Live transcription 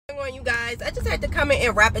on, you guys? I just had to come in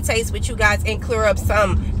and rapid taste with you guys and clear up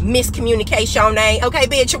some miscommunication, okay,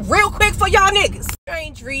 bitch, real quick for y'all niggas.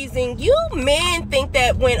 Strange reason, you men think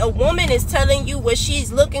that when a woman is telling you what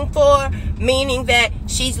she's looking for, meaning that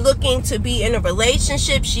she's looking to be in a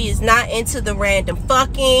relationship, she is not into the random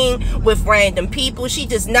fucking with random people, she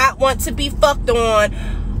does not want to be fucked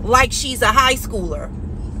on like she's a high schooler.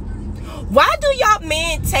 Why do y'all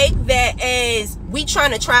men take that as we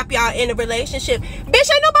trying to trap y'all in a relationship? Bitch,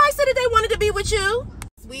 ain't nobody said that they wanted to be with you.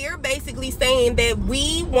 We're basically saying that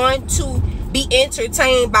we want to be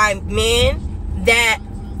entertained by men that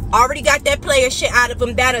already got that player shit out of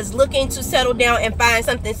them, that is looking to settle down and find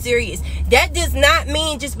something serious. That does not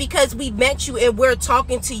mean just because we met you and we're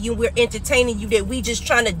talking to you, we're entertaining you, that we just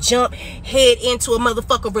trying to jump head into a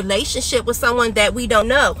motherfucker relationship with someone that we don't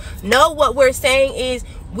know. No, what we're saying is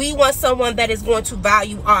we want someone that is going to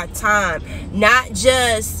value our time, not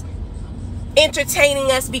just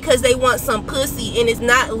entertaining us because they want some pussy and it's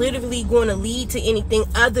not literally going to lead to anything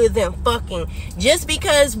other than fucking. Just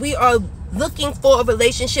because we are looking for a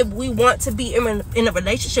relationship, we want to be in a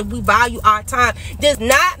relationship, we value our time, does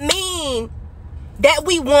not mean that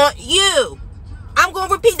we want you. I'm going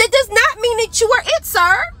to repeat, that does not mean that you are it,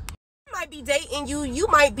 sir. Might be dating you, you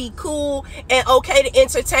might be cool and okay to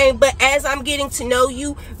entertain, but as I'm getting to know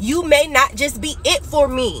you, you may not just be it for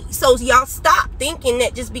me. So y'all stop thinking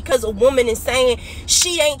that just because a woman is saying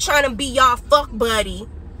she ain't trying to be y'all fuck buddy,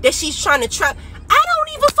 that she's trying to trap. I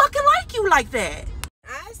don't even fucking like you like that.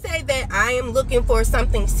 I say that I am looking for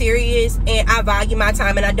something serious and I value my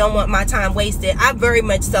time and I don't want my time wasted. I very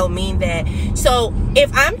much so mean that. So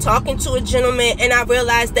if I'm talking to a gentleman and I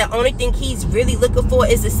realize that only thing he's really looking for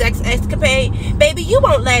is a sex escapade, baby, you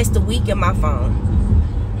won't last a week in my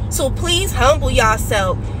phone. So please humble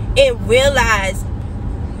yourself and realize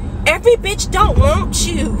every bitch don't want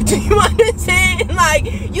you. Do you understand? Like,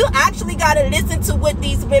 you actually gotta listen to what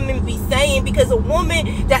these women be saying, because a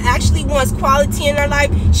woman that actually wants quality in her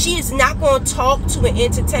life, she is not gonna talk to and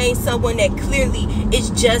entertain someone that clearly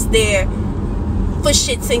is just there for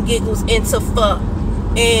shits and giggles and to fuck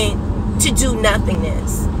and to do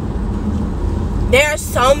nothingness. There are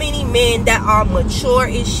so many men that are mature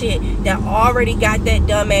as shit that already got that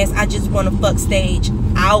dumbass I just want to fuck stage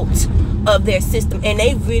out of their system, and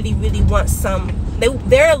they really want some. They're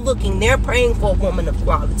praying for a woman of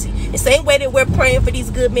quality. The same way that we're praying for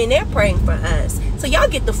these good men, they're praying for us. So y'all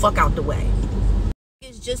get the fuck out the way.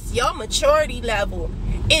 It's just your maturity level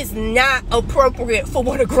is not appropriate for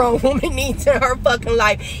what a grown woman needs in her fucking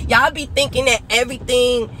life. Y'all be thinking that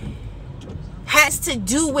everything has to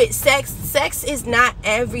do with sex. Sex is not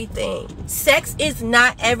everything. Sex is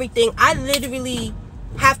not everything. I literally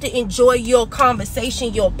have to enjoy your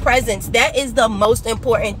conversation, your presence. That is the most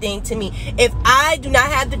important thing to me. If I do not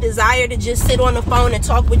have the desire to just sit on the phone and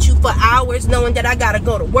talk with you for hours knowing that I gotta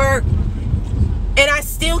go to work and I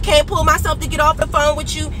still can't pull myself to get off the phone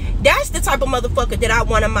with you, that's the type of motherfucker that I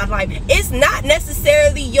want in my life. It's not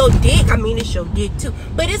necessarily your dick. I mean, it's your dick too,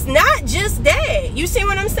 but it's not just that. You see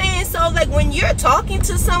what I'm saying? So like when you're talking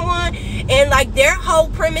to someone and like their whole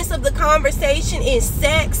premise of the conversation is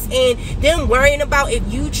sex and them worrying about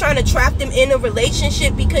if you trying to trap them in a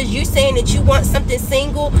relationship because you're saying that you want something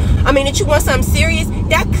that you want something serious,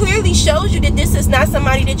 that clearly shows you that this is not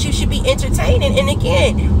somebody that you should be entertaining, and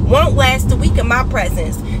again, won't last a week in my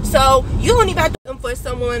presence. So you don't even have to look for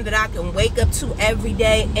someone that I can wake up to every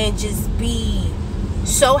day and just be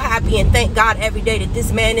so happy and thank God every day that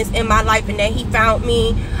this man is in my life and that he found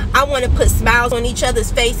me. I want to put smiles on each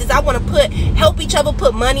other's faces. I want to help each other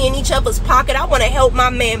put money in each other's pocket. I want to help my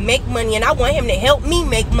man make money, and I want him to help me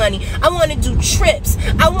make money. I want to do trips.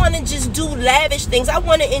 I want to just do lavish things. I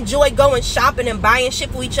want to enjoy going shopping and buying shit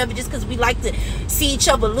for each other just because we like to see each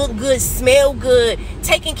other look good, smell good,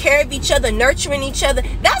 taking care of each other, nurturing each other.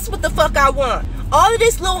 That's what the fuck I want. All of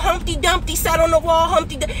this little Humpty Dumpty sat on the wall,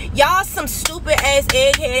 y'all some stupid ass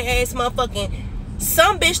egghead ass motherfucking,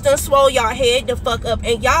 some bitch done swole y'all head the fuck up,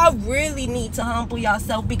 and y'all really need to humble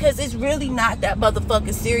yourself, because it's really not that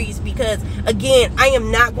motherfucking serious. Because again, I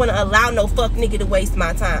am not going to allow no fuck nigga to waste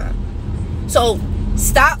my time. So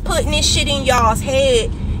stop putting this shit in y'all's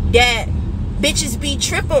head that bitches be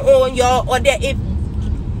tripping on y'all, or that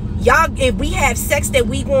if we have sex that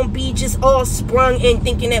we gonna be just all sprung and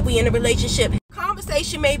thinking that we in a relationship.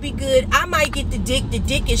 Conversation may be good. I might get the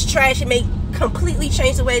dick is trash. It may completely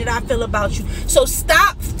change the way that I feel about you. So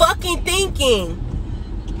stop fucking thinking.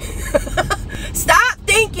 Stop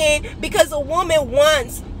thinking because a woman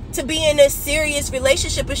wants to be in a serious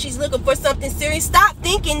relationship and she's looking for something serious. Stop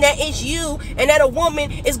thinking that it's you and that a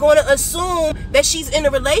woman is going to assume that she's in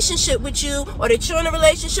a relationship with you, or that you're in a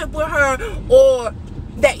relationship with her, or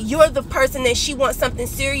that you're the person that she wants something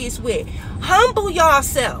serious with. Humble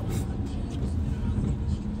yourself.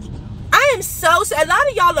 I am so a lot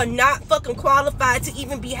of y'all are not fucking qualified to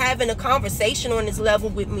even be having a conversation on this level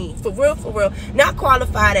with me. For real. Not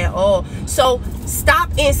qualified at all. So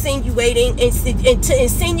stop insinuating, and to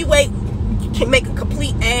insinuate, you can make a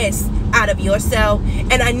complete ass out of yourself.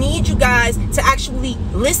 And I need you guys to actually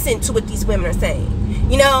listen to what these women are saying.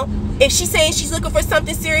 You know, if she's saying she's looking for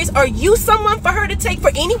something serious, are you someone for her to take, for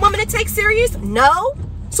any woman to take serious? No.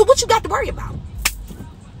 So what you got to worry about?